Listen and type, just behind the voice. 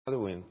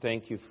Father, we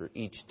thank you for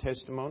each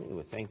testimony.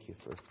 We thank you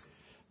for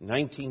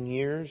 19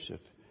 years of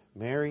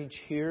marriage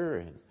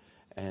here.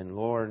 And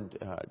Lord,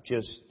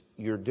 just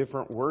your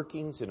different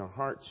workings in our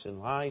hearts and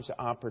lives,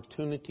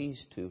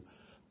 opportunities to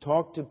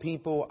talk to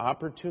people,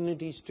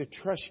 opportunities to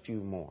trust you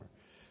more.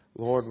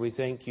 Lord, we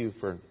thank you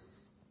for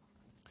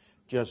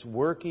just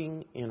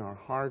working in our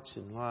hearts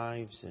and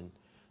lives. And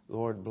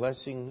Lord,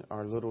 blessing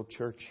our little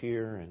church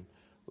here. And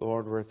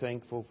Lord, we're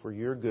thankful for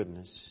your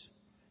goodness.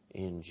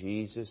 In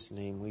Jesus'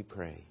 name we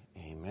pray.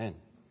 Amen.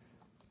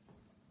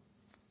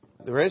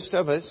 The rest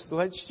of us,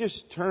 let's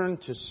just turn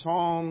to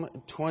Psalm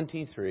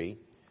 23.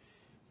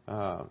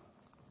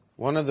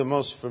 One of the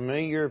most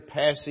familiar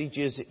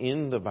passages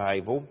in the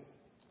Bible.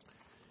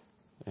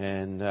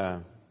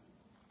 And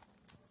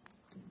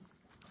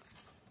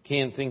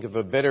can't think of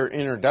a better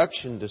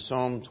introduction to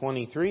Psalm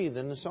 23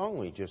 than the song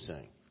we just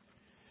sang.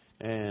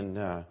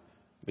 And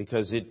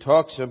because it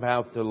talks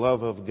about the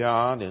love of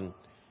God.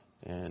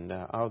 And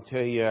I'll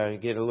tell you, I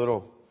get a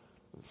little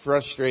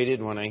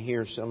frustrated when I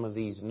hear some of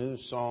these new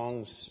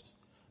songs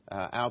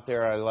out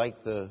there. I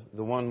like the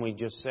one we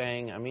just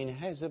sang. I mean, it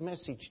has a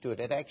message to it.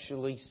 It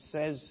actually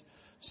says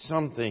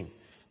something.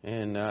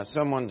 And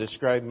someone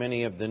described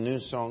many of the new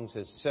songs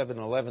as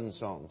 7-11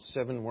 songs.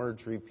 7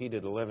 words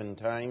repeated 11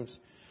 times.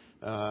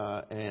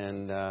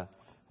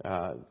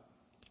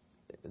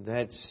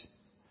 That's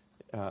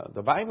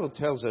the Bible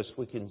tells us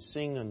we can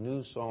sing a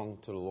new song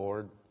to the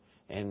Lord.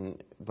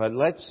 But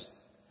let's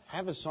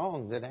have a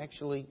song that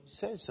actually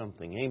says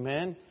something.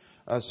 Amen?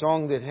 A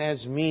song that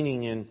has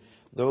meaning. And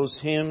those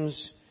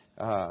hymns,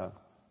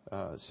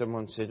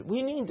 someone said,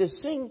 we need to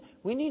sing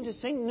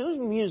new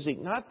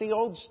music, not the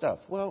old stuff.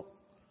 Well,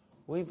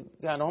 we've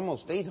got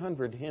almost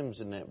 800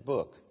 hymns in that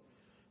book.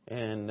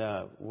 And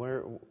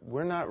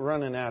we're not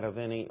running out of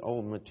any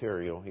old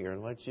material here.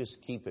 Let's just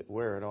keep it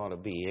where it ought to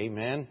be.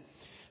 Amen?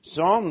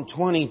 Psalm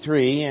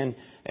 23,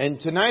 and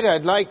tonight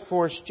I'd like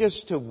for us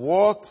just to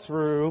walk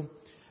through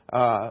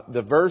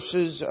the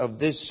verses of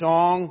this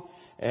song,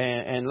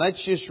 and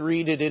let's just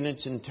read it in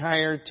its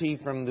entirety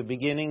from the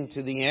beginning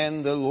to the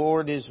end. The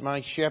Lord is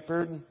my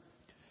shepherd,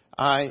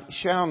 I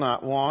shall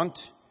not want.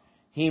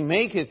 He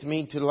maketh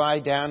me to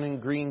lie down in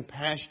green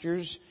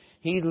pastures.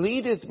 He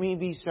leadeth me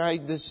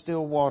beside the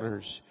still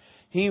waters.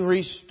 He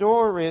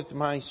restoreth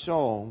my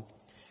soul.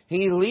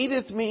 He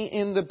leadeth me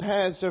in the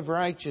paths of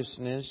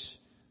righteousness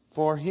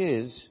for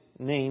His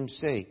name's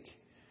sake.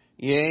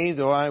 Yea,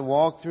 though I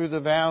walk through the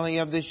valley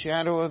of the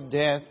shadow of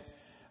death,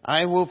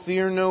 I will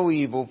fear no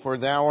evil, for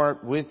Thou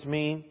art with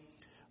me.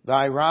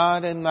 Thy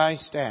rod and Thy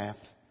staff,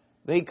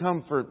 they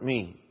comfort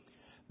me.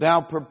 Thou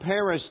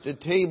preparest a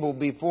table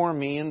before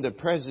me in the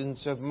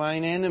presence of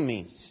mine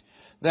enemies.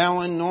 Thou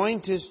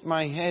anointest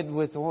my head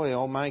with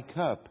oil, my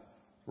cup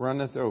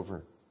runneth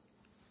over.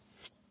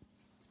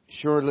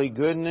 Surely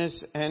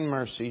goodness and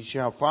mercy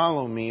shall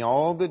follow me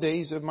all the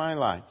days of my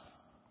life,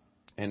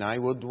 and I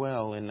will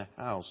dwell in the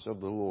house of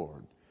the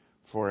Lord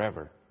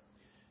forever.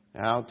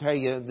 Now, I'll tell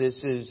you, this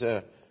is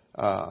a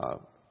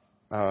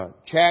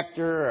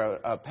chapter,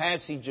 a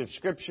passage of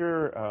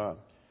Scripture.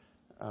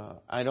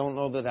 I don't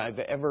know that I've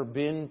ever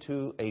been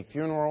to a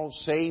funeral,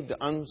 saved,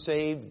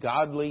 unsaved,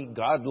 godly,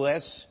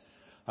 godless,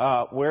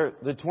 where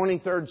the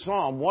 23rd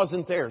Psalm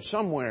wasn't there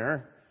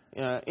somewhere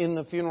in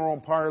the funeral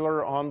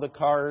parlor on the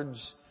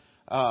cards.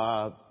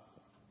 I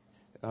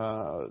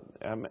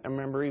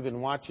remember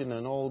even watching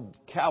an old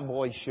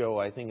cowboy show.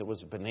 I think it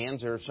was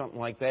Bonanza or something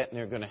like that. And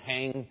they're going to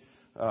hang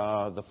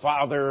the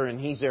father, and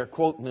he's there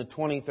quoting the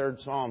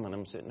 23rd Psalm. And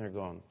I'm sitting there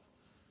going,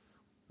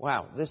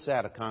 wow, this is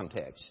out of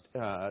context.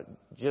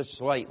 Just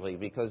slightly,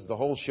 because the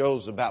whole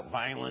show's about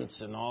violence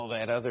and all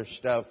that other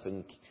stuff.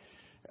 And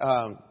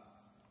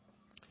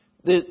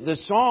the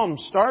Psalm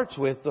starts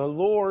with, the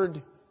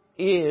Lord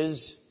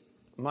is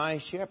my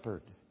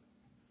shepherd.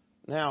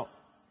 Now,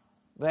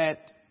 that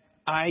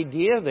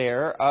idea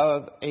there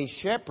of a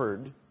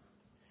shepherd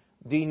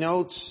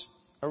denotes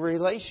a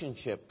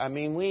relationship. I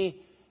mean,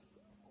 we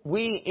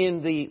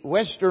in the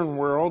Western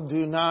world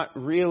do not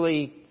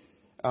really,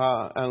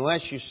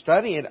 unless you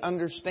study it,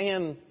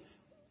 understand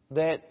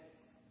that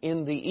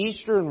in the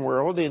Eastern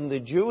world, in the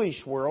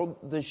Jewish world,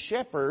 the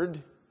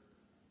shepherd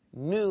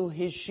knew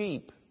his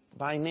sheep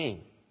by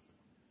name.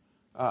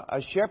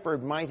 A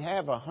shepherd might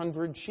have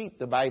 100 sheep,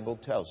 the Bible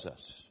tells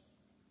us.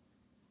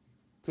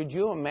 Could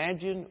you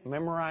imagine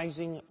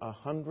memorizing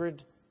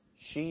 100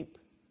 sheep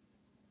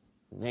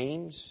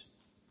names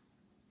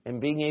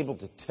and being able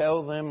to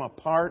tell them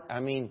apart? I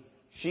mean,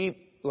 sheep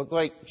look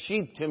like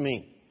sheep to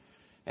me.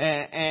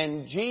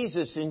 And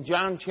Jesus in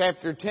John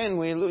chapter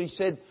 10, he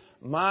said,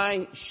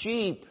 my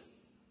sheep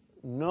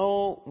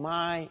know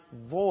my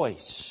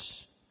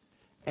voice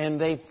and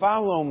they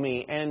follow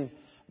me. And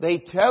they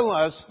tell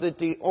us that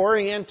the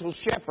Oriental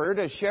shepherd,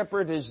 a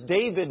shepherd as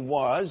David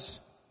was,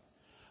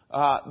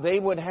 they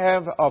would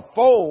have a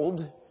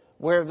fold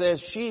where the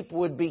sheep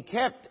would be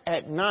kept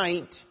at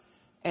night,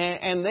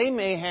 and they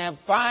may have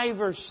 5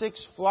 or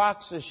 6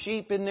 flocks of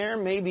sheep in there,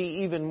 maybe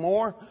even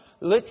more,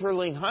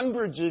 literally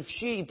hundreds of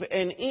sheep,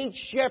 and each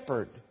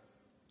shepherd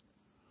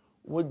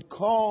would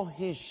call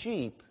His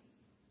sheep,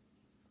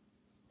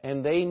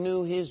 and they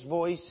knew His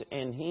voice,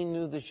 and He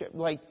knew the shepherd.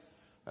 Like,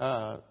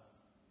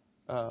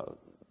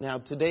 now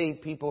today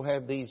people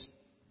have these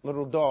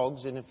little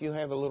dogs, and if you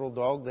have a little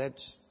dog,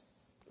 that's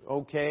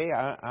okay.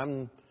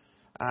 I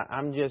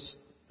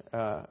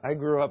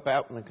grew up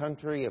out in the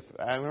country. If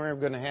I'm ever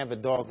going to have a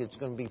dog, it's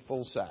going to be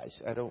full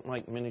size. I don't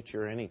like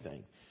miniature or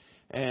anything,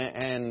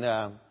 and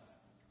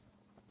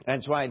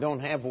that's why I don't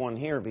have one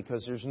here,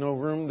 because there's no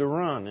room to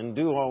run and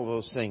do all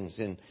those things.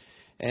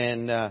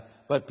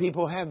 But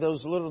people have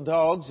those little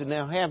dogs, and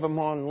they'll have them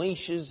on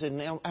leashes, and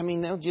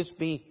they'll just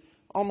be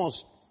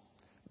almost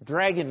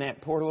dragging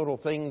that poor little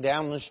thing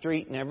down the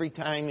street, and every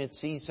time it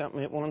sees something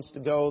it wants to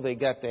go, they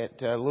got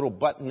that little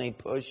button they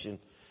push, and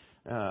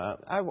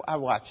I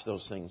watch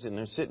those things, and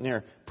they're sitting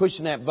there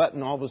pushing that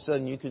button. All of a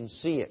sudden, you can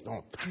see it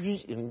going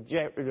and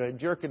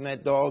jerking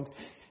that dog,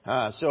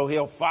 so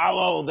he'll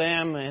follow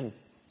them, and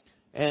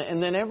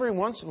then every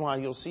once in a while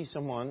you'll see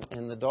someone,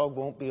 and the dog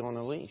won't be on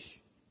a leash,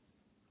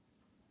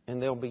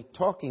 and they'll be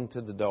talking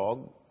to the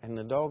dog, and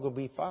the dog will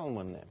be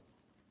following them.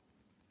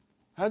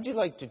 How'd you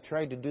like to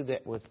try to do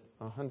that with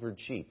 100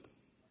 sheep?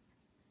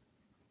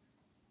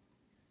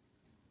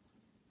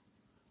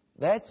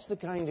 That's the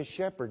kind of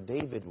shepherd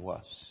David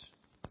was.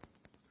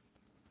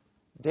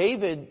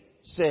 David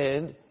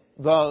said,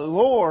 "The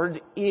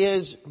Lord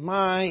is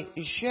my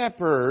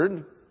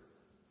shepherd."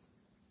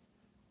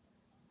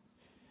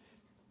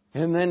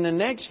 And then the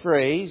next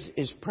phrase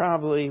is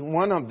probably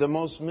one of the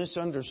most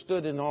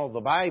misunderstood in all the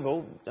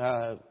Bible,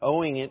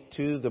 owing it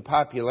to the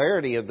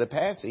popularity of the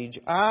passage,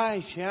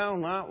 "I shall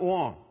not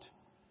want."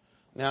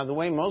 Now, the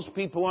way most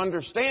people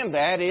understand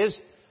that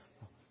is,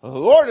 "The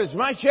Lord is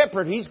my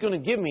shepherd. He's going to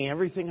give me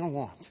everything I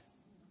want."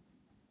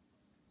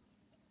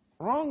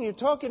 Wrong. You're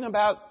talking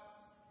about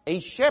a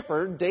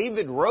shepherd.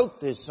 David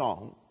wrote this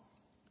psalm.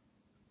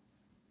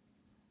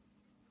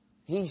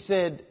 He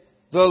said,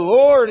 "The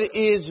Lord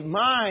is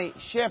my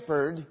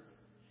shepherd.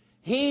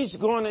 He's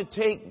going to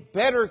take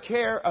better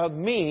care of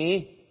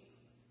me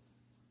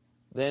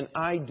than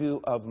I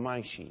do of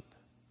my sheep."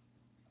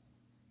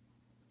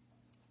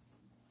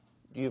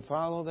 Do you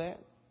follow that?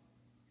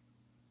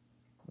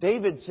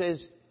 David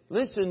says,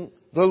 listen,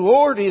 the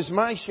Lord is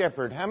my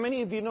shepherd. How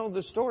many of you know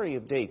the story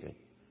of David?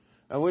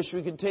 I wish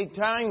we could take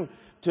time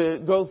to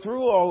go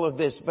through all of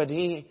this, but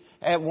he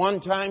at one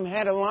time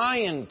had a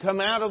lion come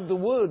out of the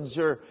woods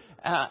or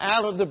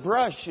out of the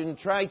brush and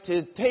try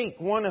to take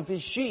one of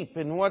his sheep.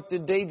 And what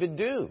did David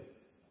do?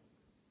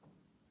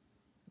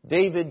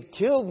 David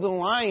killed the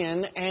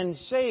lion and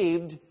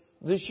saved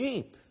the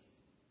sheep.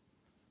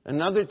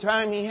 Another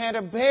time he had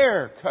a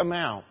bear come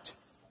out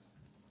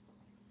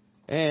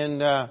and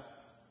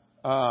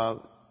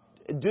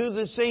do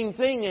the same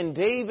thing. And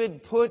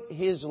David put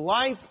his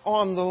life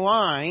on the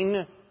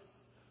line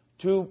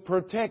to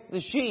protect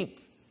the sheep.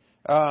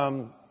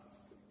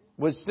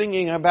 Was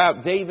thinking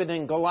about David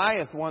and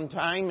Goliath one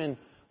time, and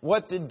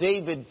what did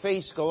David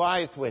face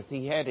Goliath with?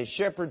 He had a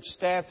shepherd's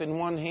staff in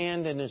one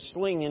hand and a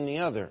sling in the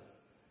other.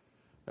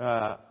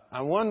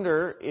 I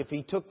wonder if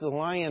he took the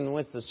lion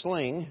with the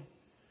sling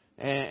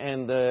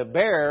and the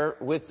bear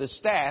with the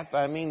staff.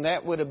 I mean,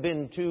 that would have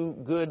been two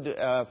good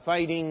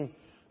fighting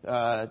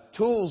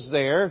tools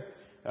there.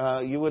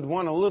 You would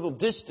want a little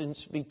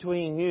distance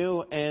between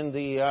you and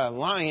the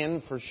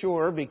lion for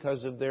sure,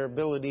 because of their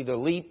ability to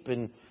leap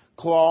and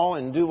claw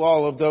and do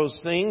all of those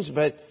things.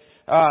 But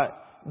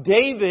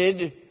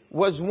David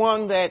was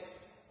one that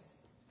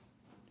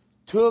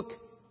took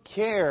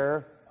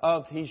care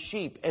of his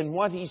sheep. And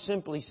what he's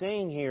simply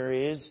saying here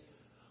is,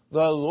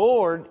 the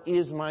Lord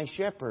is my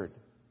shepherd.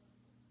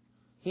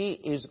 He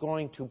is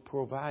going to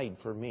provide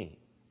for me.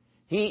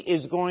 He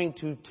is going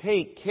to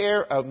take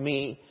care of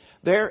me.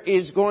 There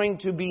is going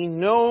to be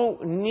no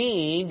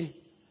need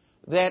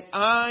that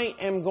I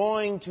am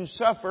going to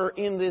suffer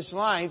in this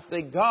life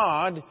that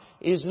God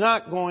is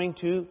not going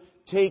to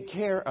take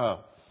care of.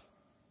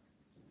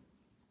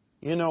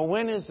 You know,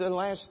 when is the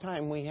last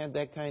time we had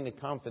that kind of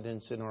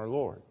confidence in our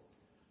Lord?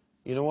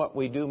 You know what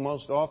we do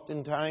most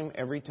oftentimes?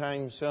 Every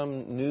time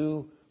some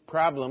new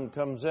problem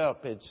comes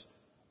up, it's,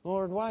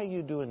 Lord, why are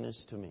you doing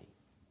this to me?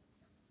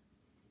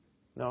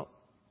 No.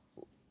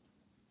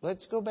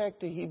 Let's go back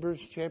to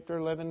Hebrews chapter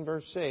 11,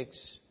 verse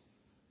 6.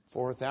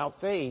 For without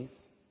faith,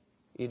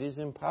 it is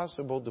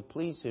impossible to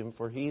please Him.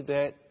 For he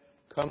that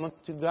cometh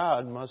to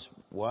God must,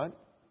 what?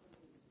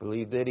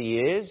 Believe that He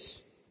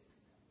is,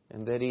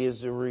 and that He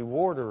is a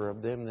rewarder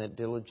of them that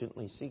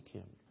diligently seek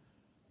Him.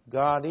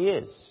 God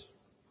is.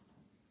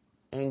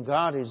 And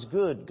God is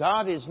good.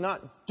 God is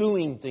not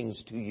doing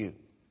things to you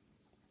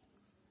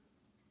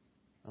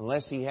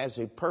unless He has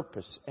a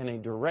purpose and a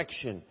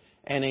direction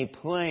and a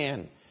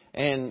plan.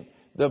 And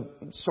the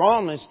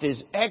psalmist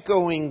is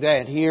echoing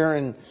that here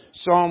in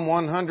Psalm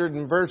 100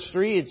 and verse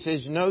 3. It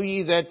says, Know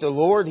ye that the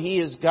Lord, He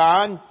is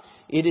God.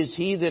 It is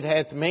He that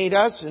hath made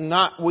us, and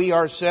not we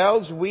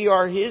ourselves. We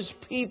are His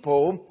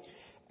people,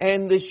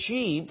 and the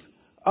sheep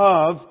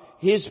of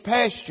His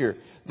pasture.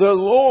 The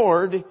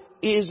Lord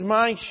is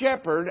my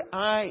shepherd,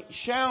 I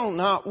shall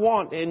not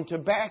want. And to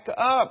back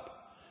up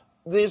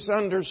this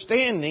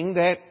understanding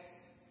that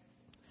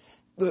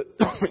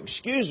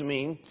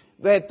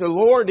that the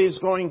Lord is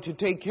going to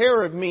take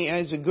care of me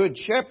as a good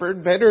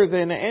shepherd, better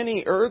than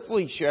any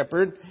earthly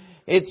shepherd,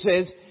 it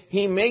says,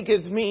 He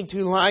maketh me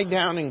to lie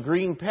down in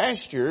green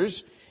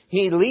pastures.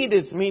 He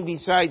leadeth me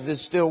beside the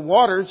still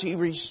waters. He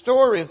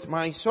restoreth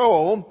my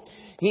soul.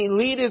 He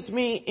leadeth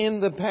me in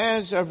the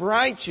paths of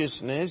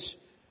righteousness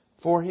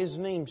for His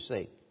name's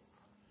sake.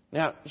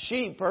 Now,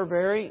 sheep are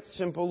very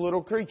simple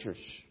little creatures.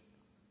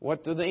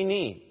 What do they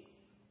need?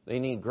 They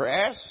need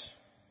grass.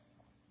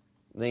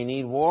 They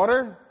need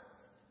water.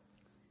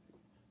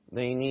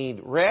 They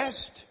need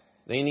rest.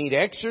 They need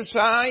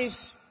exercise.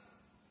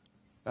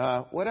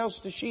 What else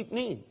do sheep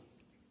need?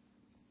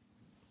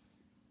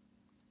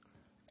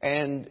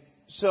 And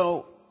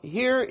so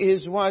here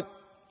is what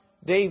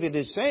David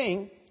is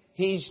saying.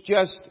 He's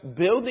just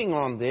building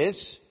on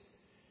this.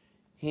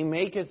 He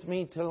maketh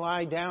me to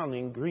lie down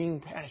in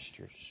green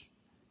pastures.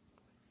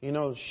 You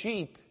know,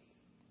 sheep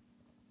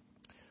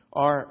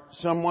are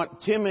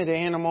somewhat timid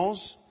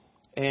animals,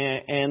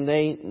 and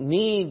they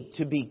need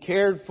to be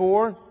cared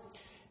for.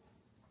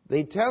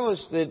 They tell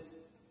us that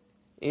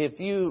if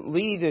you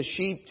lead a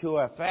sheep to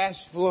a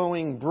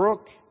fast-flowing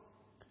brook,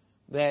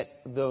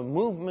 that the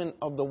movement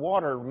of the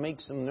water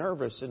makes them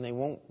nervous and they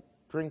won't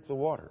drink the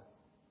water.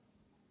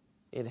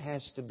 It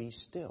has to be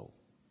still.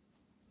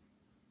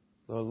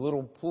 The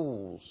little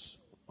pools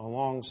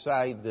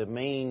alongside the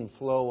main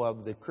flow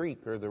of the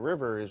creek or the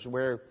river is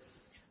where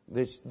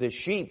the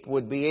sheep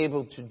would be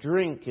able to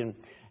drink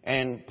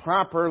and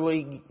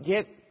properly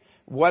get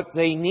what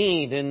they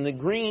need in the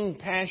green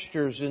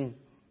pastures.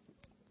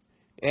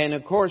 And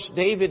of course,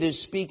 David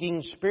is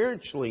speaking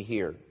spiritually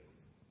here.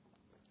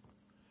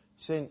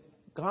 Saying,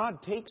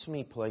 God takes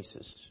me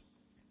places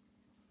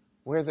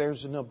where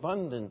there's an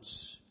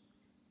abundance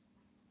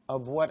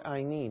of what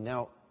I need.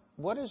 Now,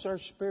 what is our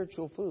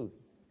spiritual food?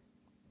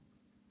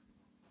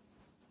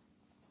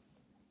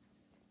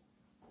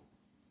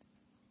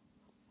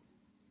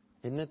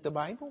 Isn't it the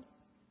Bible?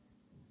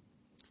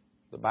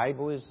 The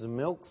Bible is the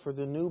milk for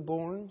the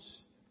newborns.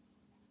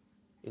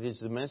 It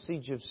is the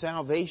message of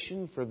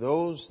salvation for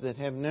those that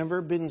have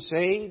never been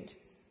saved.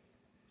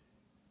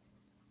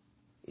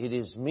 It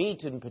is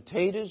meat and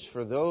potatoes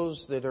for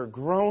those that are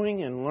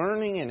growing and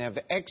learning and have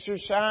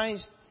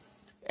exercised.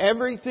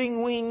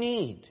 Everything we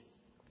need.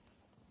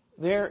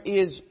 There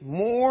is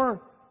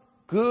more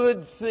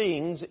good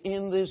things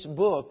in this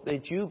book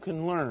that you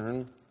can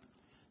learn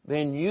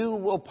than you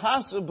will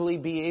possibly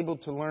be able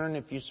to learn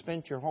if you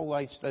spent your whole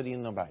life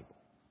studying the Bible.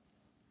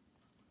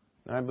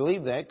 And I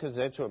believe that because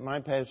that's what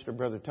my pastor,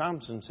 Brother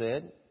Thompson,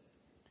 said.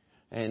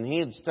 And he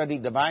had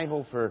studied the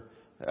Bible for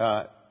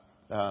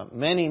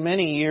many,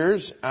 many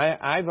years.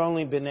 I've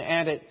only been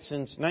at it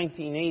since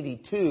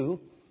 1982,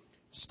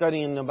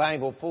 studying the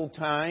Bible full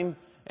time.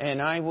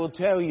 And I will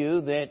tell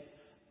you that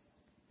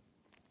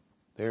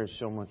there's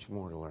so much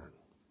more to learn.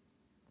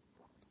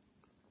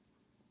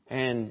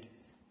 And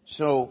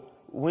so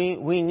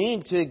we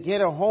need to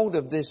get a hold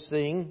of this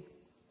thing.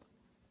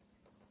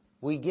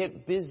 We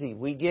get busy.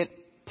 We get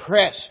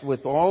pressed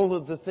with all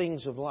of the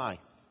things of life.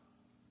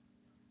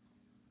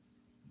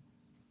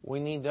 We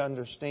need to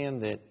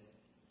understand that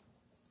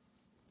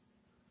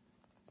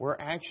we're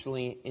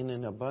actually in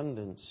an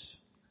abundance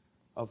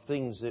of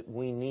things that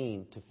we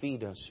need to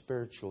feed us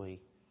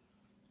spiritually.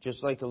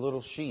 Just like a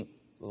little sheep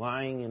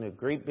lying in a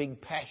great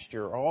big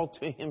pasture all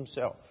to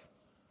himself.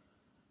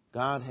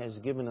 God has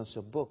given us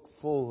a book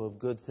full of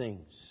good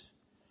things.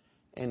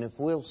 And if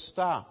we'll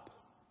stop,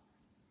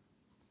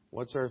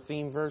 what's our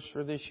theme verse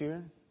for this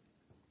year?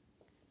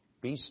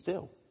 Be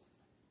still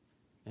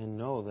and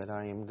know that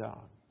I am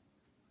God.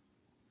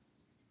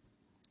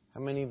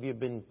 How many of you have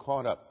been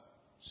caught up?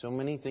 So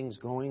many things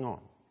going on.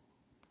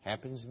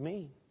 Happens to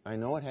me. I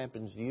know it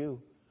happens to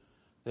you.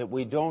 That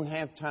we don't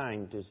have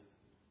time to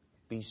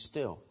be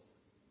still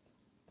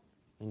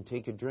and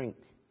take a drink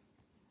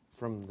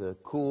from the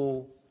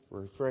cool,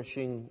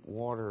 refreshing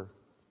water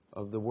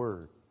of the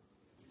Word.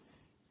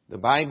 The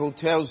Bible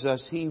tells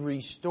us He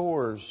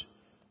restores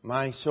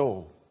my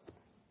soul.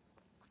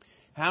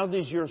 How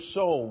does your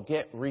soul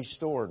get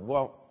restored?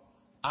 Well,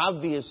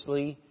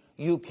 obviously,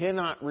 you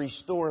cannot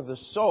restore the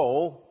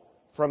soul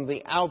from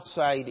the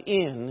outside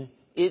in.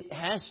 It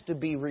has to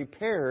be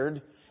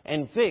repaired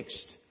and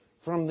fixed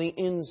from the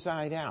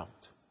inside out.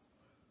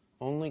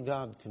 Only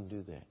God can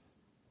do that.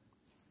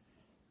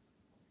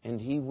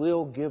 And He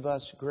will give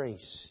us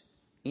grace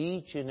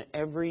each and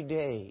every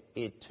day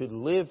to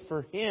live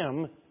for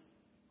Him.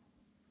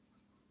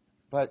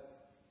 But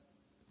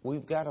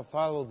we've got to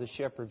follow the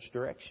shepherd's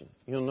direction.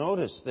 You'll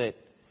notice that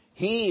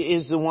He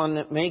is the one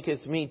that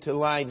maketh me to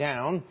lie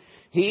down.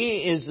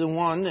 He is the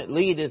one that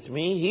leadeth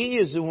me. He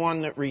is the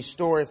one that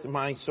restoreth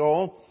my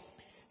soul.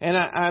 And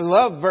I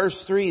love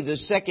verse 3, the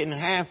second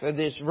half of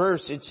this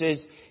verse. It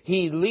says,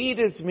 He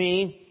leadeth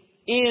me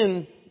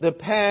in the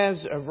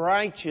paths of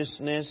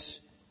righteousness.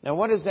 Now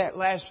what is that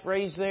last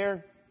phrase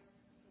there?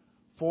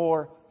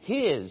 For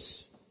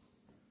His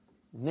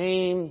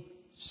name's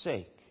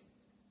sake.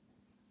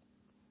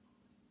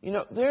 You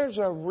know, there's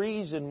a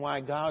reason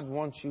why God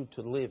wants you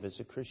to live as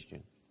a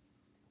Christian.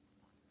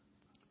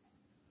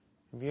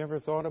 Have you ever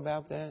thought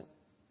about that?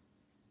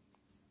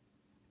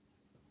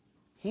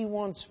 He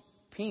wants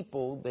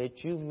people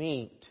that you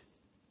meet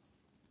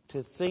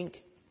to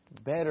think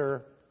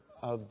better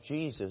of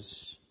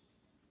Jesus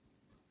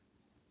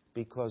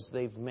because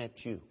they've met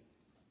you.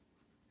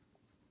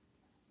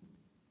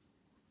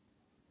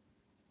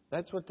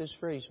 That's what this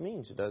phrase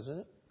means, doesn't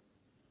it?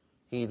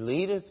 He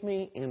leadeth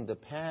me in the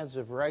paths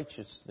of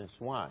righteousness.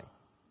 Why?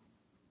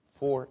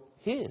 For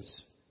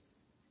His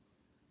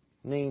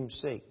name's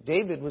sake.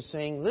 David was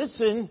saying,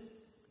 listen,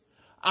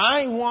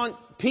 I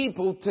want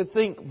people to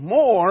think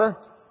more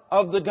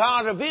of the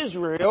God of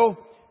Israel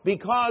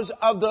because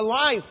of the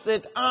life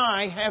that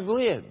I have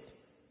lived.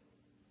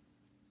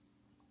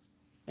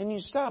 And you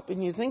stop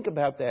and you think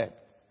about that.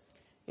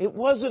 It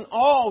wasn't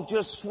all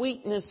just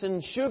sweetness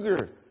and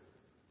sugar.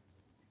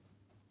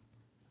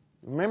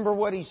 Remember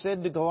what he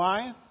said to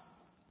Goliath?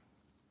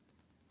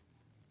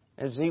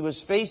 As he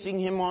was facing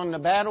him on the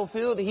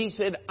battlefield, he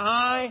said,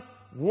 I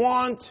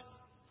want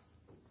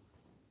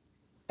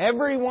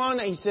everyone,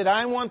 he said,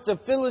 I want the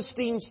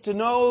Philistines to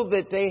know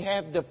that they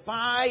have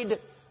defied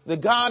the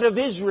God of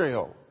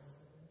Israel.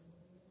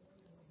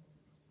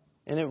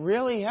 And it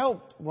really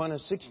helped when a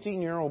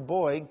 16-year-old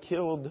boy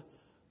killed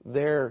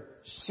their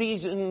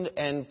seasoned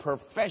and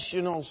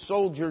professional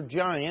soldier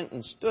giant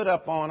and stood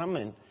up on him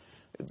and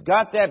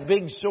got that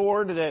big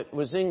sword that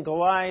was in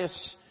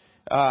Goliath's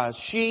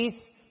sheath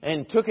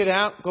and took it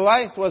out.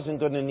 Goliath wasn't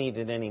going to need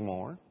it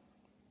anymore.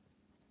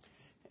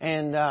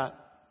 And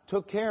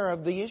took care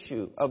of the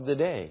issue of the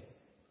day.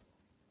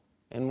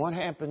 And what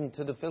happened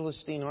to the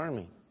Philistine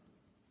army?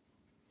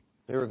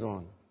 They were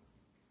going,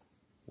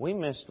 we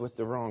messed with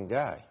the wrong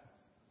guy.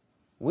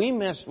 We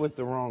messed with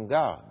the wrong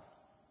God.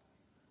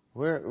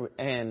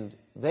 And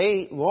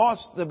they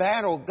lost the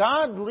battle.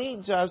 God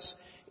leads us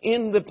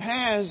in the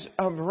paths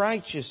of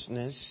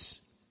righteousness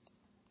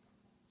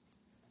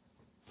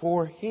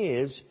for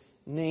His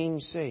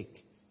name's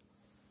sake.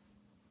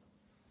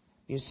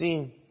 You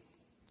see,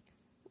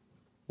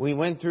 we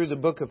went through the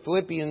book of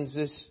Philippians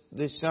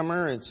this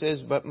summer. It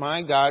says, but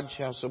my God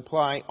shall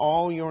supply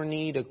all your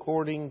need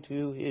according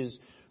to His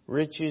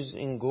riches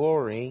in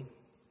glory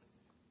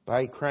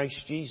by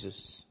Christ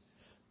Jesus.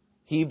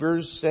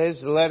 Hebrews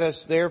says, let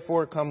us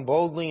therefore come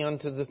boldly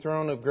unto the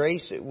throne of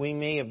grace that we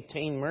may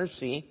obtain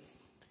mercy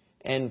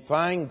and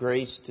find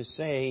grace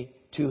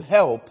to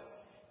help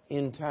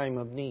in time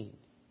of need.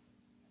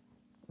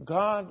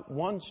 God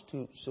wants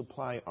to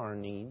supply our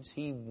needs.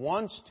 He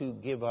wants to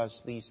give us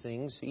these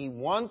things. He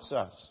wants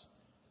us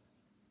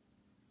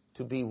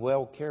to be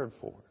well cared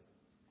for.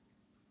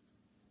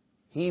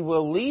 He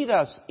will lead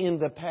us in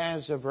the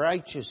paths of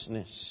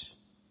righteousness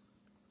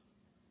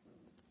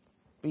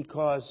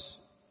because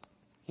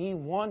He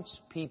wants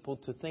people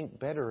to think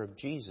better of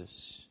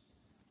Jesus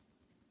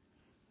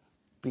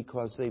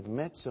because they've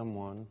met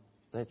someone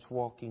that's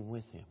walking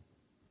with Him.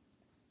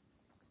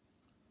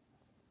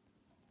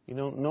 You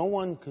know, no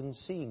one can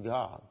see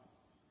God,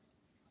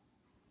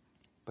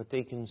 but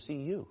they can see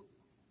you.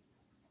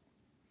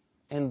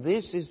 And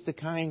this is the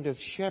kind of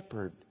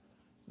shepherd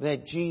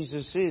that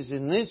Jesus is.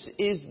 And this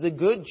is the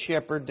good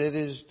shepherd that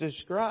is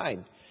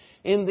described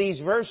in these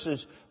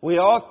verses. We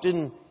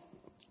often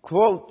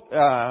quote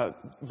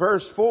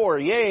verse 4,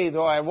 yea,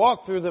 though I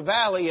walk through the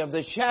valley of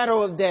the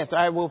shadow of death,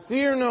 I will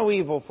fear no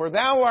evil, for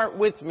Thou art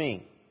with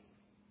me.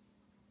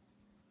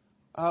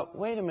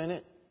 Wait a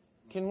minute.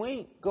 Can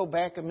we go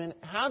back a minute?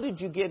 How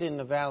did you get in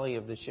the valley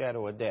of the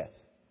shadow of death?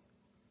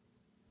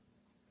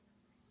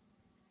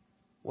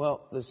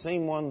 Well, the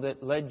same one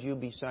that led you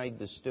beside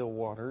the still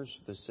waters,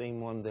 the same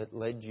one that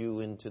led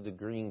you into the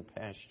green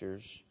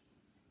pastures,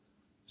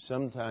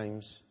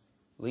 sometimes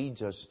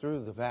leads us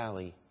through the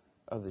valley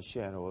of the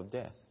shadow of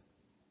death.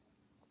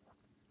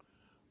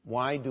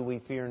 Why do we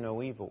fear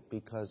no evil?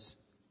 Because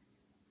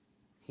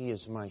He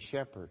is my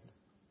shepherd.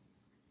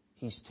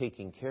 He's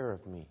taking care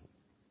of me.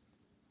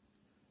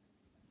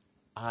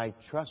 I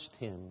trust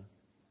Him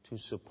to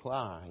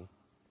supply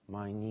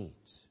my needs.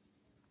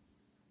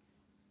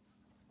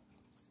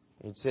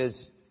 It says,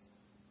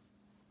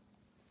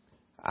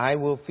 I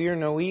will fear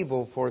no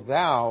evil, for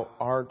Thou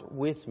art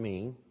with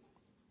me.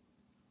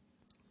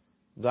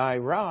 Thy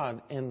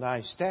rod and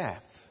Thy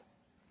staff,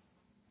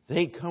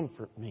 they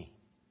comfort me.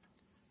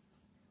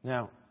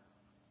 Now,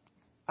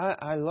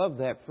 I love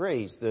that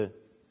phrase, the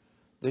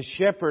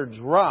shepherd's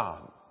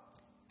rod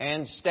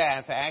and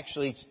staff.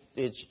 Actually,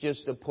 it's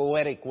just a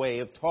poetic way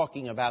of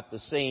talking about the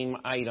same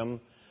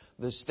item.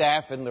 The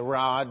staff and the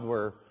rod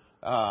were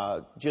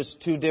just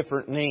two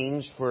different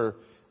names for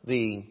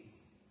the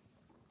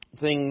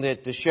thing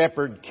that the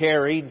shepherd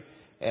carried.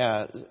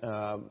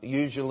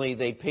 Usually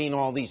they paint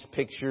all these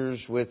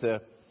pictures with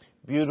a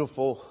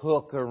beautiful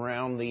hook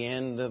around the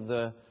end of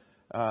the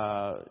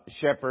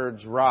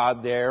shepherd's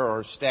rod there,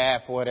 or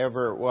staff,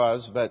 whatever it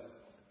was. But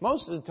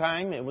most of the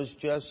time it was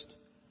just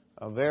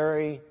a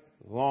very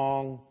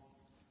long,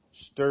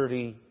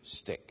 sturdy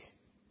stick.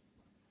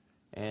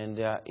 And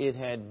it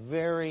had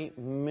very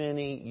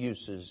many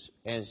uses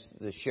as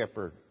the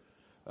shepherd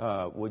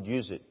would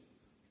use it.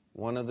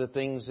 One of the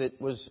things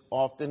that was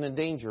often a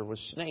danger was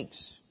snakes.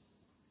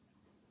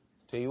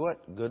 Tell you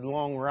what, good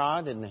long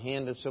rod in the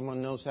hand of someone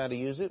who knows how to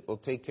use it will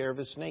take care of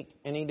a snake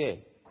any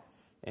day.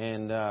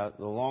 And the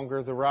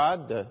longer the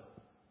rod, the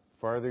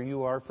farther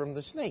you are from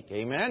the snake.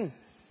 Amen?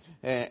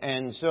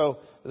 And so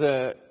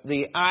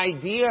the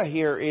idea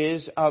here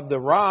is of the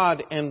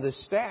rod and the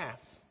staff.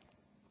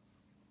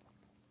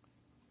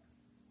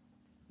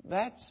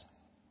 That's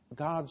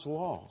God's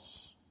laws.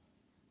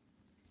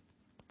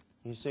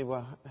 You say,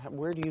 well,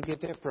 where do you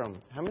get that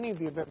from? How many of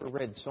you have ever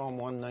read Psalm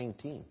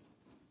 119?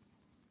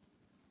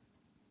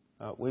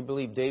 We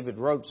believe David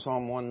wrote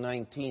Psalm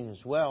 119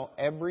 as well.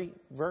 Every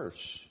verse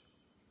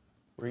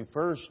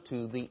refers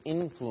to the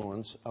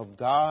influence of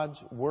God's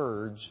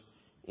words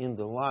in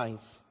the life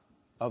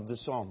of the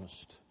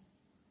psalmist.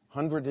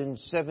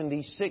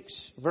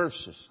 176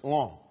 verses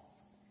long.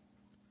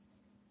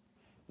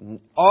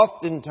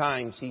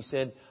 Oftentimes, he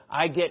said,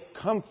 I get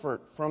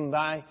comfort from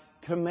thy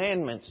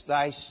commandments,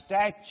 thy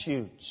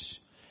statutes,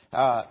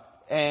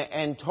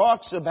 and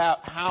talks about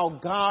how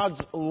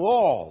God's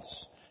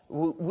laws,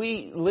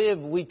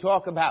 we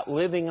talk about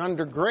living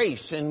under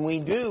grace, and we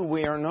do.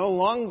 We are no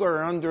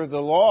longer under the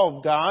law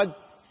of God,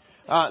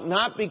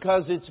 not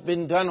because it's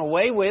been done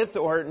away with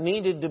or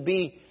needed to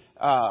be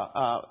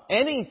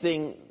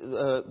anything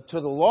to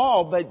the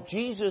law, but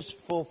Jesus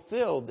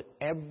fulfilled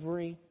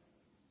every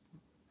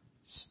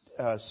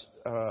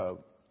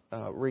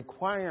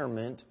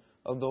requirement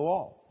of the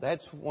law.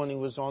 That's when he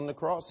was on the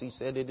cross. He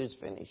said, it is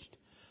finished.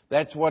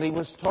 That's what he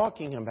was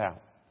talking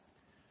about.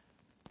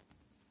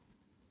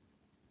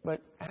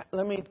 But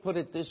let me put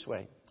it this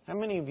way. How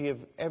many of you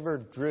have ever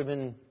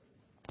driven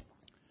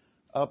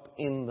up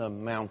in the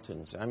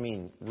mountains? I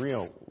mean,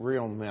 real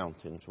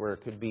mountains where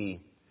it could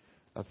be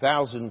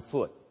 1,000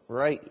 foot,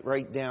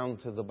 right down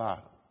to the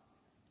bottom.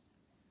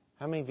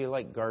 How many of you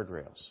like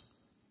guardrails?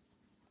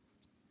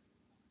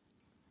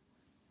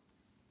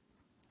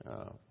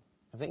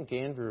 I think,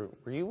 Andrew,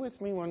 were you with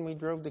me when we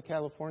drove to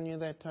California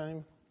that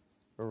time?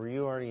 Or were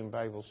you already in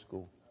Bible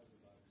school?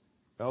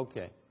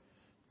 Okay.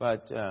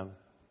 But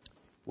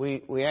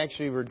we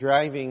actually were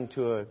driving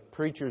to a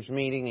preacher's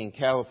meeting in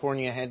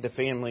California. I had the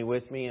family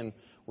with me, and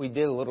we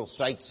did a little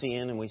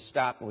sightseeing, and we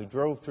stopped, and we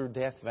drove through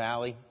Death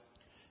Valley,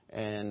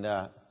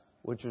 and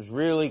which was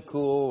really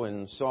cool,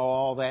 and saw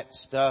all that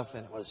stuff,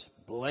 and it was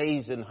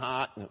blazing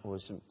hot, and it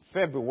was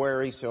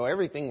February, so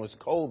everything was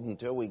cold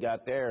until we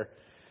got there.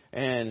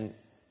 And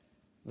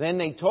then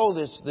they told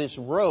us this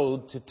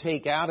road to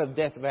take out of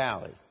Death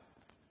Valley.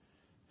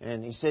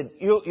 And he said,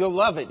 you'll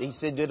love it. He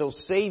said, it'll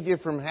save you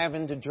from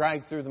having to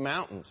drive through the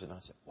mountains. And I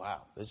said,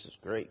 wow, this is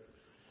great.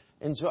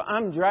 And so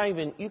I'm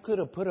driving. You could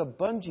have put a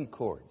bungee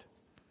cord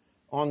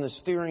on the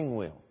steering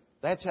wheel.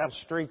 That's how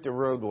straight the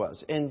road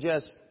was. And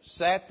just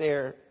sat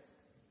there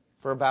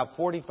for about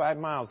 45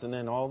 miles. And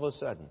then all of a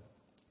sudden,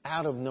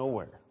 out of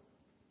nowhere.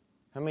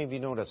 How many of you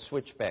know what a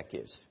switchback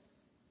is?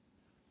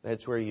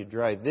 That's where you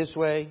drive this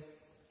way,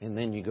 and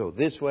then you go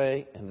this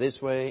way, and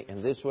this way,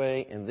 and this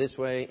way, and this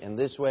way, and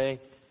this way.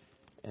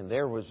 And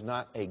there was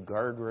not a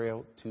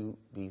guardrail to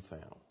be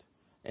found.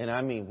 And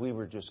I mean, we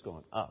were just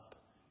going up,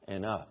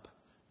 and up,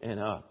 and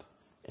up,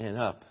 and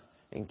up.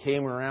 And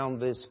came around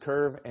this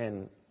curve,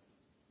 and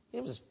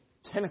it was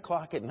 10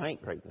 o'clock at night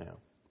right now.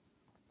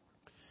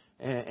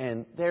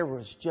 And there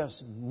was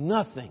just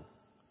nothing.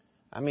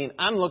 I mean,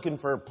 I'm looking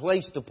for a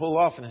place to pull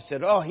off, and I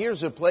said, oh,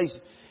 here's a place.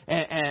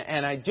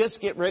 And I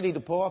just get ready to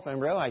pull off and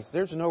realize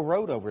there's no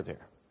road over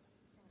there.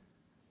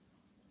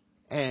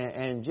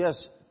 And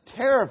just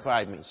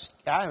terrified me.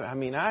 I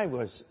mean, I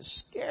was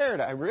scared.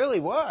 I really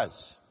was.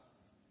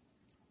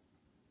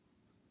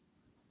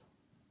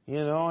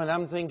 You know, and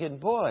I'm thinking,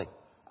 boy,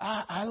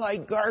 I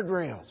like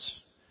guardrails.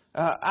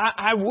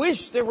 I wish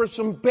there were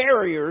some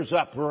barriers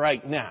up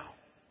right now.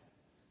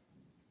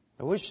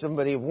 I wish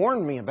somebody had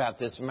warned me about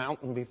this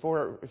mountain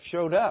before it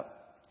showed up.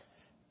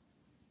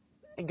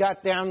 I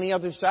got down the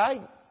other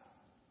side,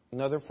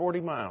 another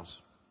 40 miles.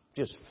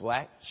 Just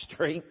flat,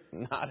 straight,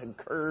 not a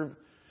curve,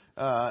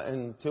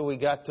 until we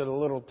got to the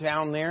little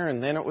town there,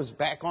 and then it was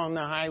back on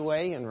the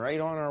highway and right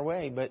on our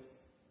way. But,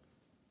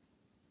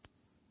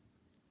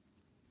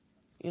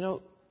 you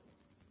know,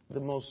 the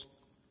most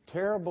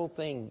terrible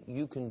thing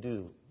you can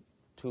do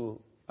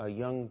to a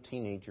young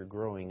teenager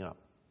growing up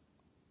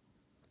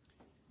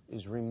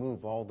is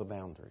remove all the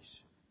boundaries.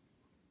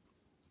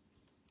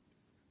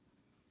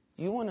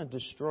 You want to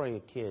destroy a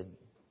kid,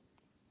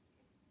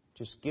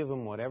 just give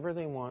them whatever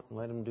they want and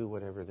let them do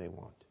whatever they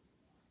want.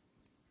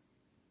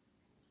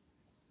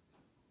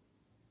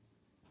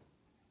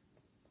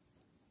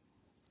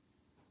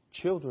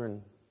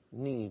 Children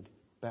need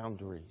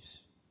boundaries.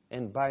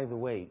 And by the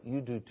way,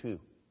 you do too.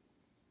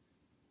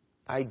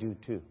 I do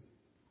too.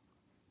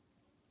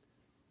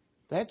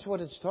 That's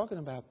what it's talking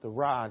about, the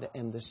rod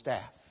and the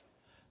staff.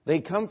 They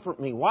comfort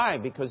me. Why?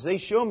 Because they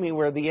show me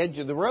where the edge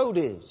of the road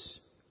is.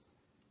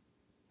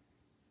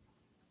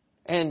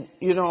 And,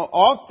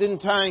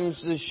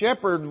 oftentimes the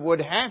shepherd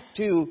would have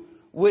to,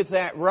 with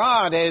that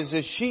rod, as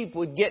a sheep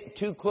would get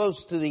too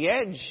close to the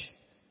edge,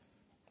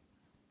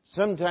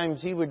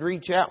 sometimes he would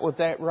reach out with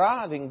that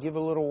rod and give a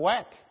little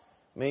whack,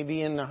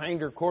 maybe in the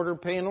hinder quarter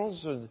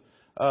panels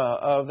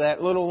of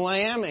that little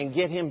lamb, and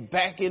get him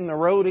back in the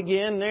road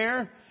again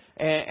there,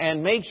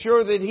 and make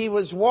sure that he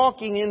was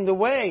walking in the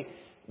way.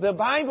 The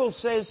Bible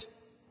says,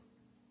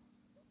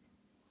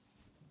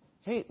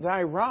 hey,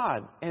 thy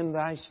rod and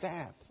thy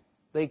staff,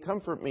 they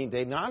comfort me.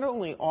 They not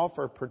only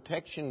offer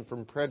protection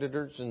from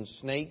predators and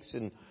snakes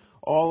and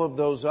all of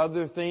those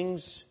other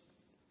things,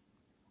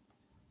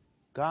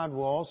 God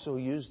will also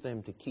use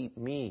them to keep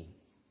me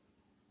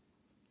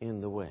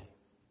in the way.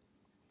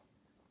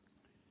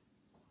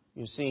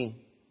 You see,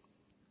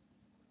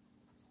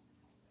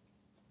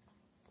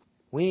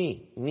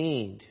 we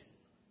need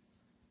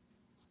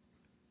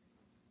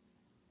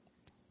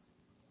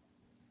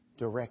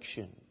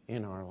direction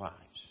in our lives.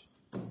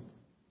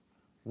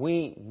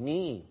 We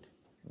need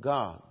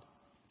God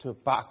to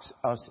box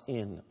us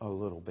in a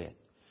little bit.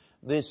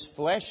 This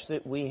flesh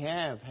that we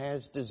have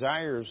has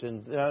desires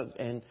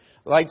and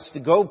likes to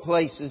go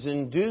places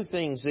and do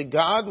things that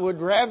God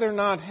would rather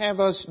not have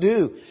us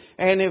do.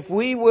 And if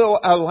we will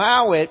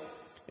allow it,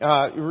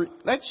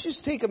 let's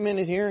just take a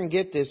minute here and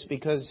get this,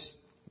 because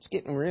it's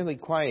getting really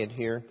quiet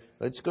here.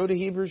 Let's go to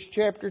Hebrews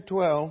chapter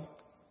 12.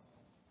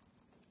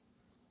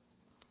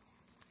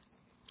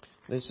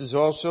 This is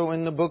also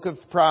in the book of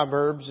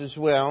Proverbs as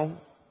well.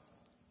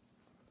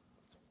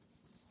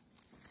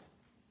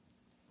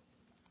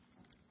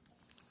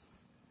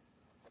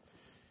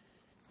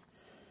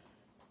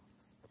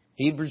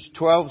 Hebrews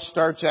 12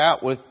 starts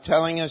out with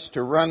telling us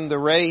to run the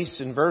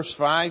race. And verse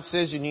 5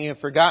 says, "And ye have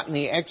forgotten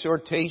the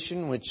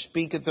exhortation which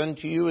speaketh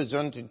unto you as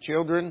unto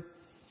children.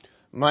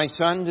 My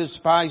son,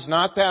 despise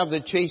not thou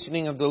the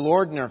chastening of the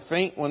Lord, nor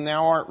faint when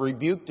thou art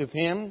rebuked of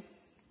him.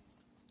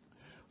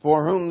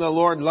 For whom the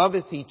Lord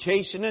loveth, he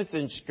chasteneth,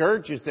 and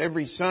scourgeth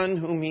every son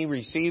whom he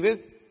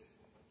receiveth.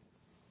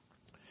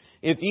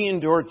 If ye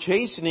endure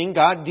chastening,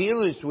 God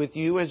dealeth with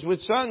you as with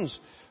sons.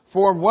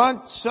 For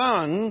what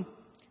son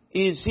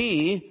is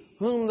he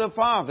whom the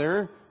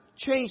Father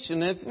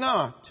chasteneth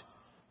not?"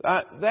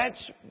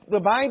 That's the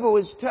Bible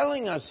is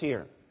telling us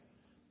here.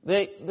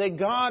 That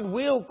God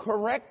will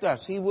correct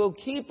us. He will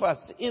keep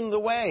us in the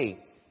way.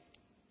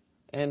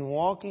 And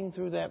walking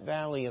through that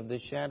valley of the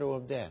shadow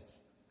of death,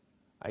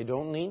 I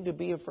don't need to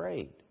be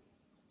afraid.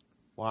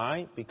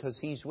 Why? Because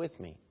He's with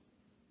me.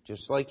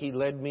 Just like He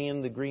led me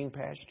in the green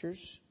pastures,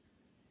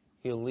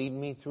 He'll lead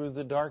me through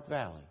the dark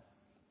valley.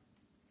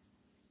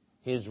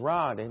 His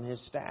rod and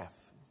His staff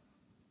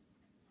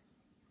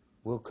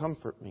will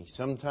comfort me.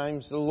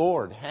 Sometimes the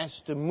Lord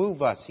has to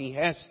move us. He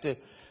has to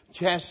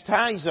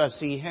chastise us.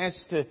 He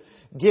has to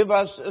give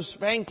us a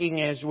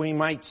spanking, as we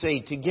might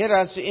say, to get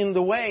us in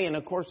the way. And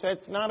of course,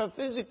 that's not a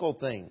physical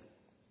thing.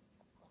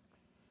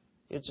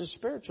 It's a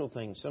spiritual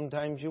thing.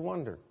 Sometimes you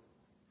wonder,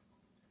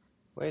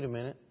 wait a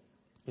minute,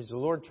 is the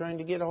Lord trying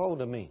to get a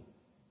hold of me?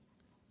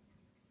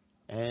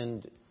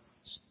 And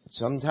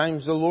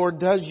sometimes the Lord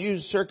does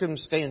use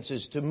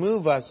circumstances to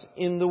move us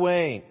in the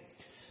way.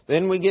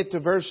 Then we get to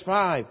verse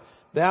 5.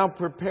 "Thou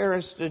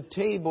preparest a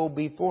table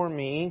before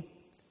me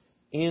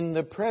in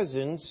the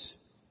presence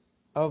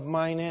of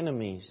mine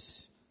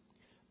enemies.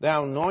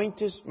 Thou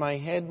anointest my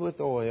head with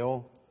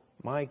oil,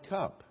 my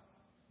cup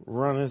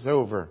runneth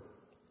over."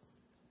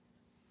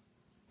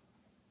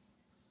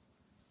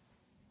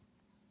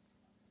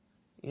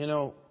 You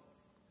know,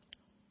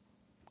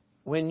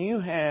 when you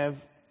have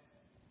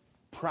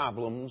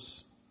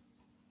problems,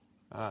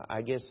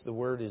 I guess the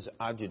word is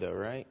agita,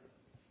 right?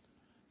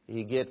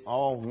 You get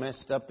all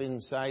messed up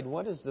inside.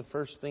 What is the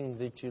first thing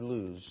that you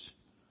lose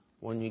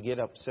when you get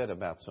upset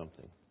about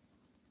something?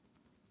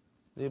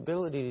 The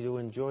ability to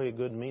enjoy a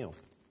good meal.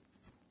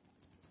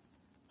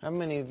 How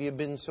many of you have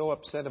been so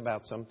upset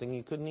about something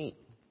you couldn't eat?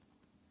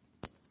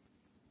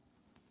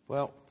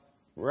 Well,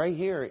 right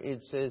here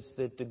it says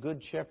that the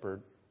Good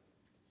Shepherd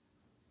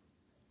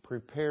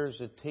prepares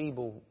a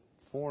table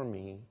for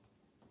me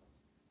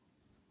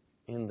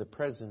in the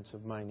presence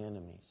of mine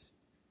enemies.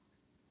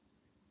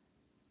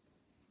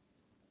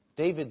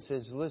 David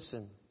says,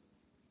 listen,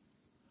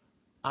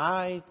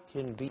 I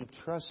can be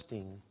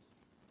trusting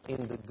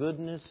in the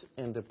goodness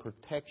and the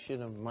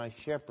protection of my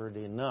shepherd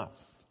enough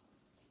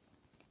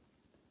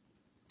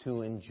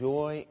to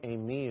enjoy a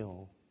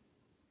meal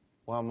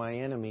while my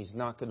enemy's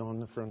knocking on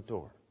the front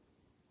door.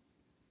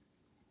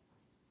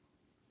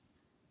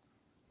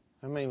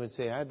 How many would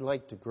say, I'd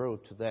like to grow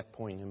to that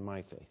point in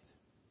my faith?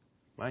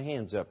 My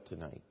hand's up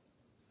tonight.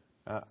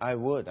 I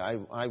would.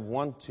 I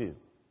want to.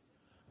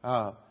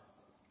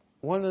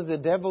 One of the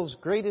devil's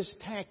greatest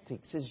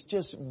tactics is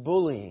just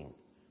bullying,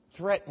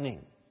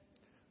 threatening.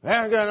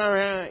 They're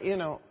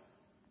gonna,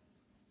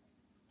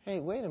 Hey,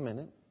 wait a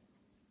minute.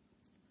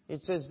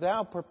 It says,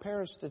 "Thou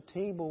preparest a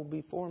table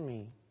before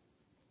me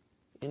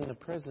in the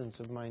presence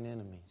of mine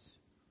enemies."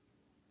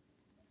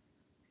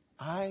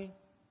 I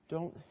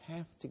don't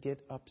have to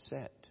get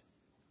upset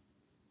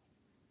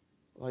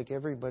like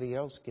everybody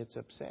else, gets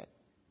upset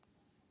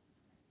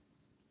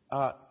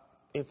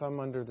if I'm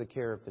under the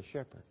care of the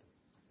shepherd.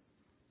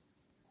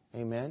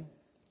 Amen?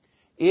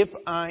 If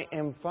I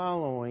am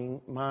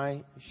following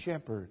my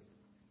shepherd.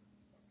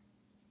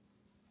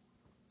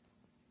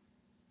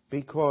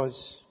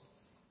 Because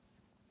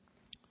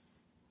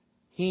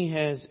He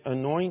has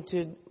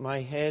anointed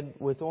my head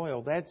with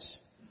oil. That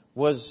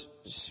was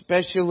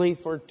specially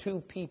for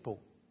two people.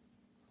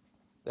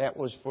 That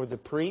was for the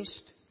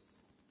priest.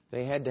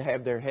 They had to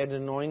have their head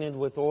anointed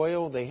with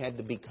oil. They had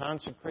to be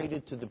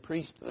consecrated to the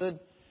priesthood.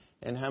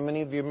 And how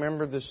many of you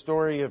remember the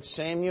story of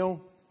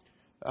Samuel?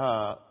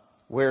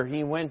 Where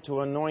he went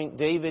to anoint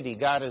David. He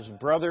got his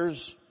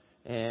brothers.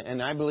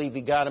 And I believe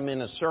he got them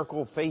in a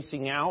circle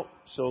facing out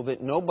so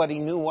that nobody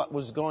knew what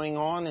was going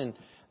on. And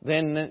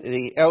then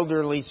the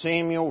elderly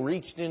Samuel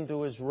reached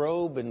into his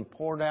robe and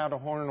poured out a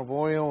horn of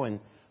oil and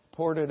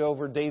poured it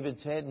over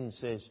David's head and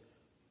says,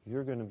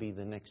 "You're going to be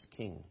the next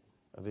king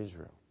of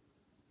Israel."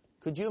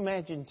 Could you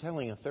imagine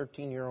telling a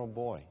 13-year-old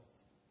boy,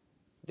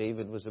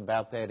 David was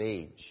about that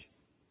age,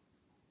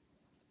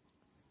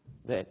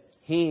 that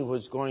he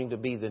was going to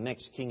be the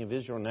next king of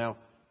Israel? Now,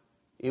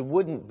 it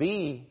wouldn't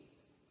be,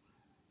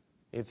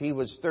 if he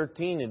was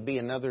 13, it'd be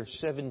another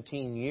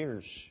 17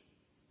 years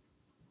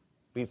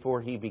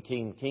before he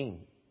became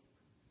king.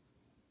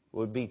 It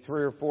would be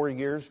 3 or 4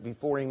 years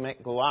before he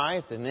met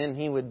Goliath, and then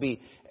he would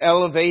be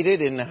elevated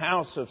in the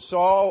house of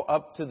Saul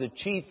up to the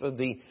chief of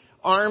the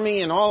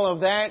army and all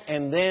of that,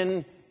 and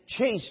then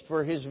chased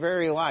for his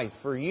very life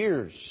for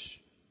years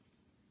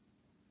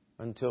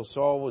until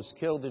Saul was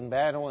killed in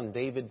battle and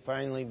David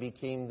finally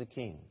became the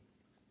king.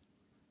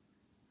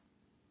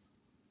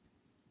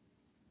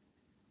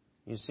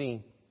 You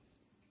see,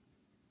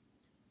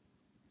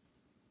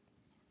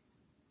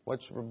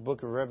 what's the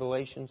book of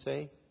Revelation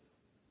say?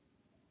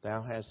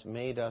 Thou hast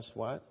made us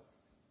what?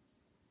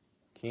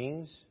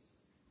 Kings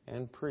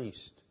and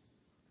priests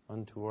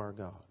unto our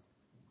God.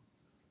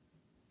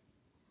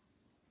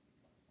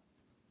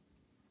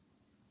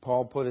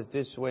 Paul put it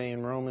this way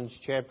in Romans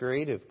chapter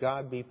 8, if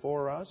God be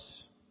for us,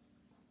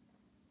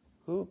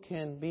 who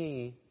can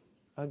be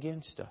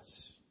against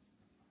us?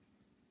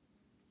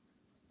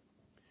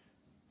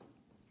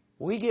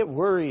 We get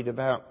worried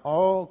about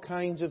all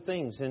kinds of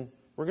things, and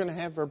we're going to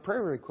have our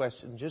prayer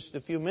requests in just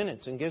a few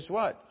minutes. And guess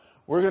what?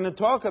 We're going to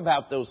talk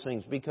about those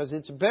things because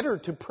it's better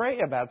to pray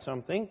about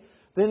something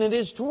than it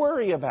is to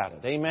worry about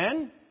it.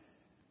 Amen?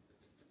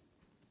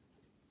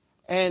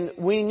 And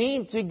we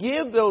need to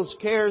give those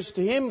cares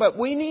to Him, but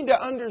we need to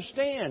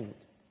understand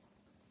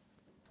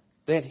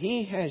that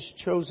He has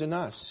chosen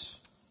us.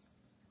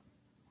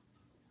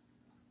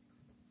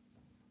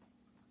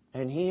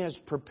 And He has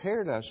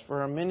prepared us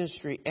for our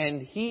ministry,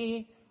 and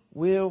He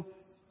will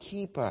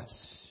keep us.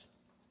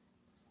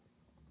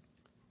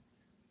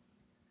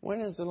 When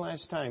is the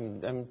last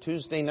time?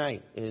 Tuesday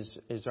night is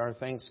our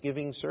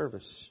Thanksgiving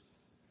service.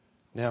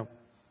 Now,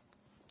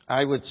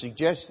 I would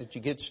suggest that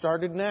you get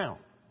started now,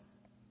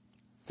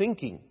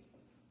 thinking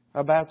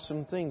about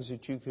some things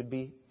that you could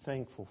be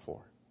thankful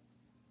for.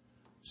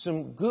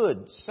 Some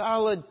good,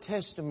 solid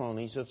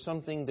testimonies of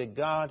something that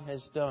God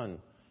has done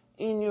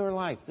in your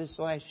life this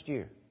last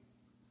year.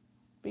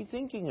 Be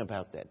thinking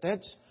about that.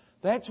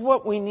 That's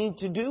what we need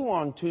to do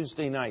on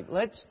Tuesday night.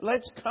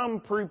 Let's come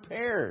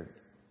prepared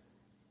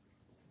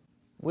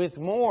with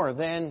more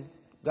than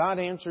God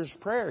answers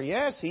prayer.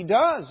 Yes, He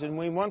does, and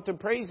we want to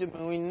praise Him,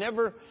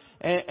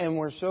 and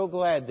we're so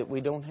glad that we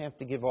don't have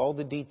to give all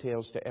the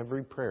details to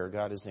every prayer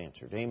God has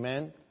answered.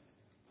 Amen?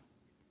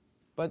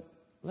 But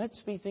let's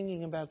be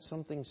thinking about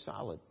something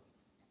solid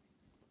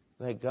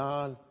that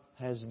God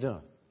has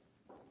done.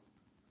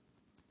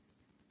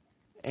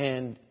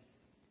 And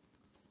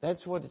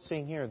that's what it's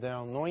saying here.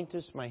 Thou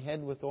anointest my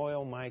head with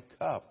oil, my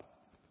cup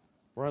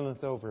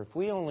runneth over. If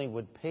we only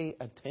would pay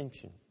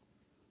attention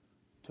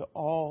to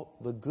all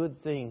the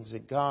good things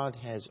that God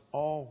has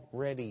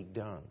already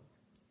done,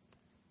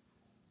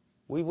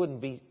 we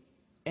wouldn't be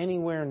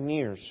anywhere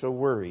near so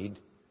worried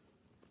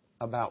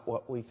about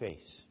what we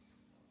face.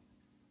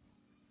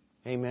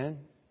 Amen?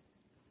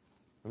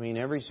 I mean,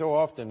 every so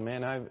often,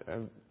 man,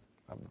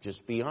 I'll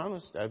just be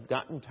honest, I've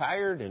gotten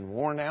tired and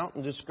worn out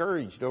and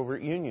discouraged over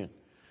at Union.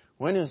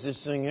 When is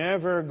this thing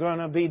ever going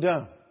to be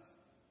done?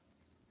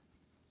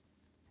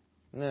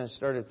 And then I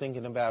started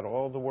thinking about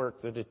all the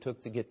work that it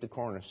took to get the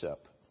cornice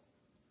up.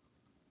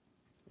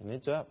 And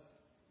it's up.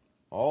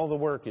 All the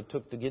work it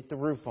took to get the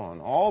roof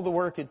on. All the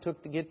work it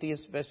took to get the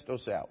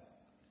asbestos out.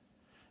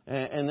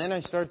 And then I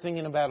start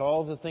thinking about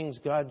all the things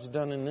God's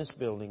done in this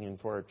building and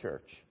for our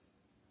church.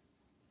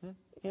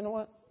 You know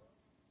what?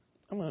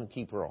 I'm going to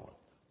keep rolling.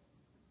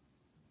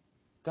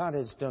 God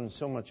has done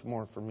so much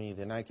more for me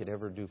than I could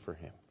ever do for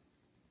Him.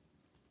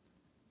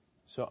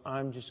 So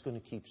I'm just going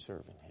to keep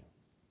serving Him.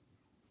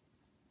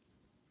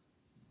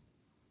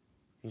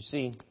 You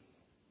see,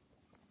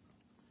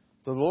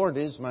 the Lord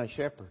is my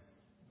shepherd.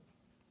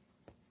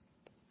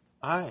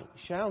 I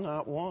shall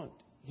not want.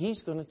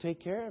 He's going to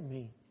take care of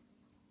me.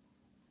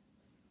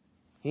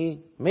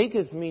 He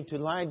maketh me to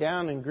lie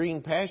down in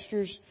green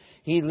pastures.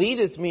 He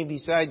leadeth me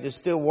beside the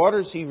still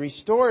waters. He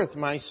restoreth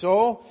my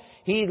soul.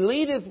 He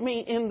leadeth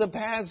me in the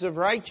paths of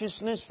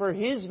righteousness for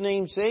His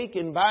name's sake.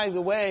 And by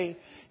the way,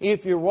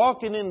 if you're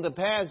walking in the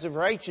paths of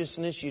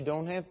righteousness, you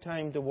don't have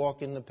time to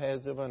walk in the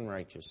paths of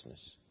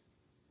unrighteousness.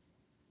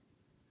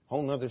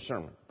 Whole nother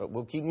sermon, but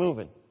we'll keep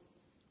moving.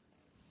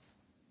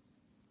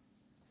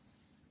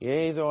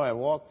 Yea, though I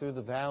walk through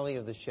the valley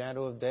of the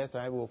shadow of death,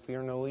 I will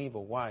fear no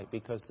evil. Why?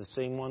 Because the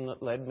same one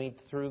that led me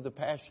through the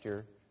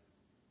pasture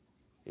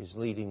is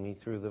leading me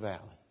through the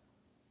valley.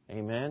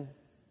 Amen?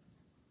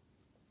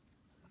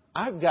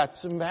 I've got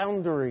some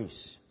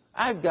boundaries.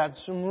 I've got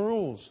some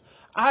rules.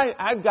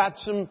 I've got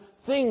some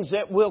things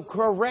that will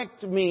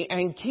correct me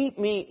and keep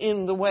me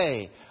in the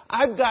way.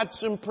 I've got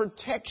some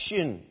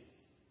protection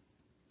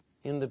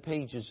in the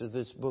pages of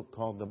this book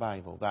called the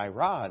Bible. Thy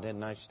rod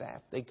and thy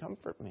staff, they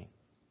comfort me.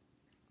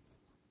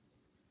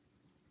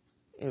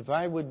 If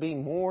I would be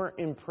more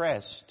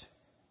impressed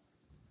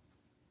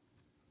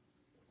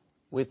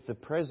with the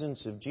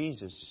presence of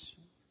Jesus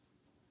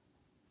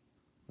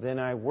than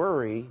I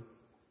worry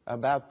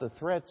about the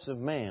threats of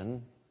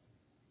man,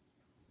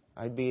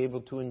 I'd be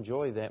able to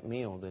enjoy that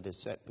meal that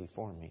is set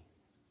before me.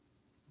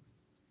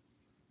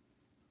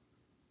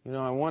 You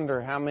know, I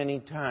wonder how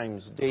many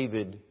times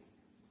David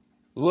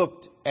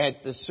looked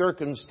at the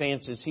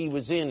circumstances he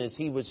was in as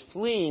he was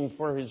fleeing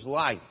for his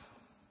life.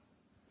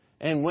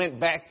 And went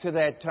back to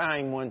that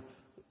time when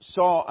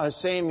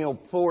Samuel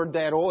poured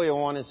that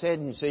oil on his head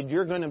and said,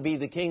 "You're going to be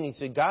the king." He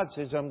said, "God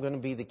says I'm going to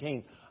be the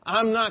king.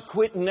 I'm not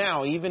quitting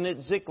now," even at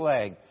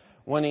Ziklag,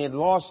 when he had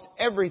lost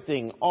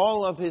everything.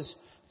 All of his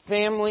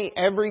family,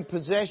 every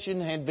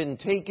possession had been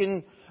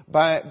taken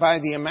by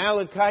the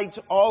Amalekites.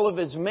 All of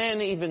his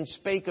men even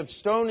spake of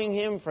stoning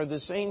him, for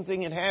the same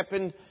thing had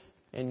happened.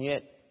 And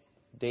yet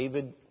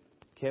David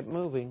kept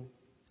moving.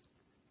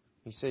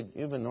 He said,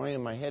 "You've anointed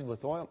my head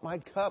with oil. My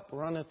cup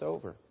runneth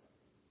over.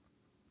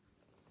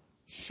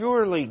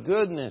 Surely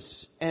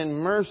goodness and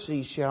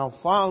mercy shall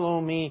follow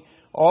me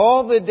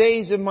all the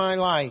days of my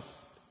life.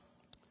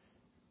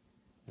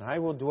 And I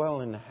will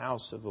dwell in the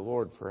house of the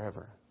Lord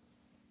forever."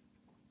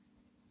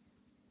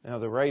 Now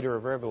the writer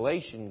of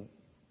Revelation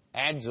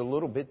adds a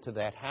little bit to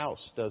that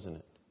house, doesn't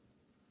it?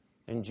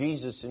 And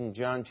Jesus in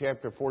John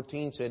chapter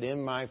 14 said,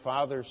 "In my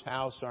Father's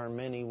house are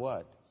many"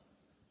 what?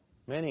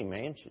 Many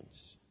mansions.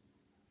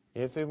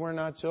 If it were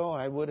not so,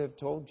 I would have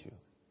told you.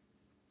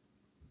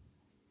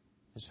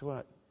 Guess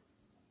what?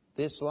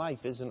 This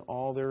life isn't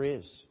all there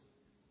is.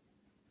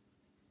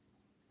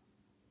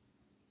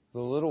 The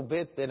little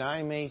bit that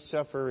I may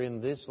suffer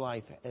in this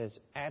life is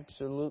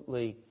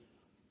absolutely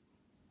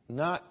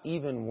not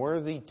even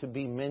worthy to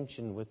be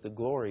mentioned with the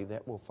glory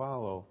that will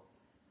follow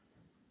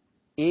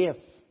if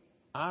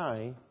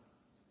I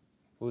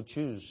will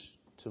choose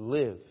to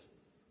live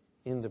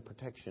in the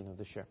protection of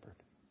the shepherd.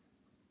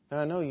 Now,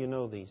 I know you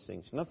know these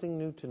things. Nothing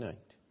new tonight.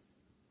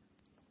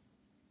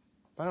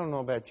 But I don't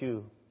know about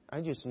you.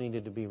 I just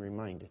needed to be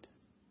reminded.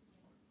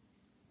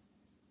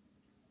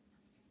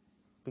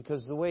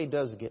 Because the way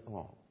does get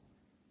long.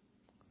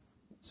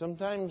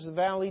 Sometimes the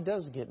valley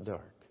does get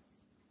dark.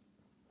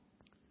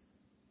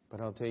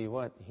 But I'll tell you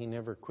what, He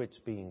never quits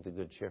being the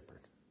good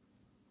shepherd.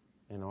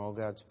 And all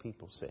God's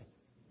people say,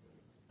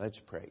 let's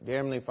pray. Dear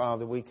Heavenly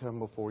Father, we come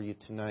before you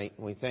tonight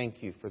and we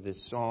thank you for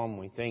this psalm.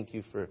 We thank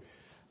you for,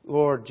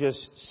 Lord,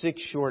 just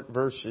 6 short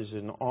verses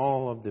and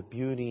all of the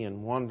beauty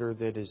and wonder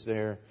that is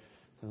there.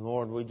 And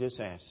Lord, we just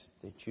ask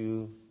that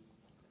you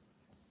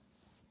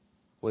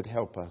would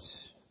help us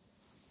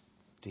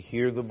to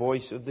hear the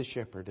voice of the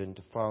shepherd and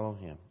to follow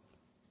him.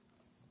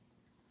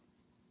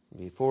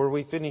 Before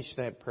we finish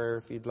that prayer,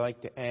 if you'd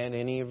like to add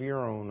any of your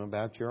own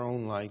about your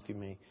own life, you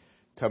may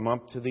come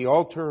up to the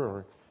altar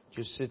or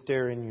just sit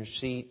there in your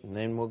seat, and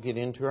then we'll get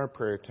into our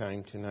prayer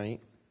time tonight.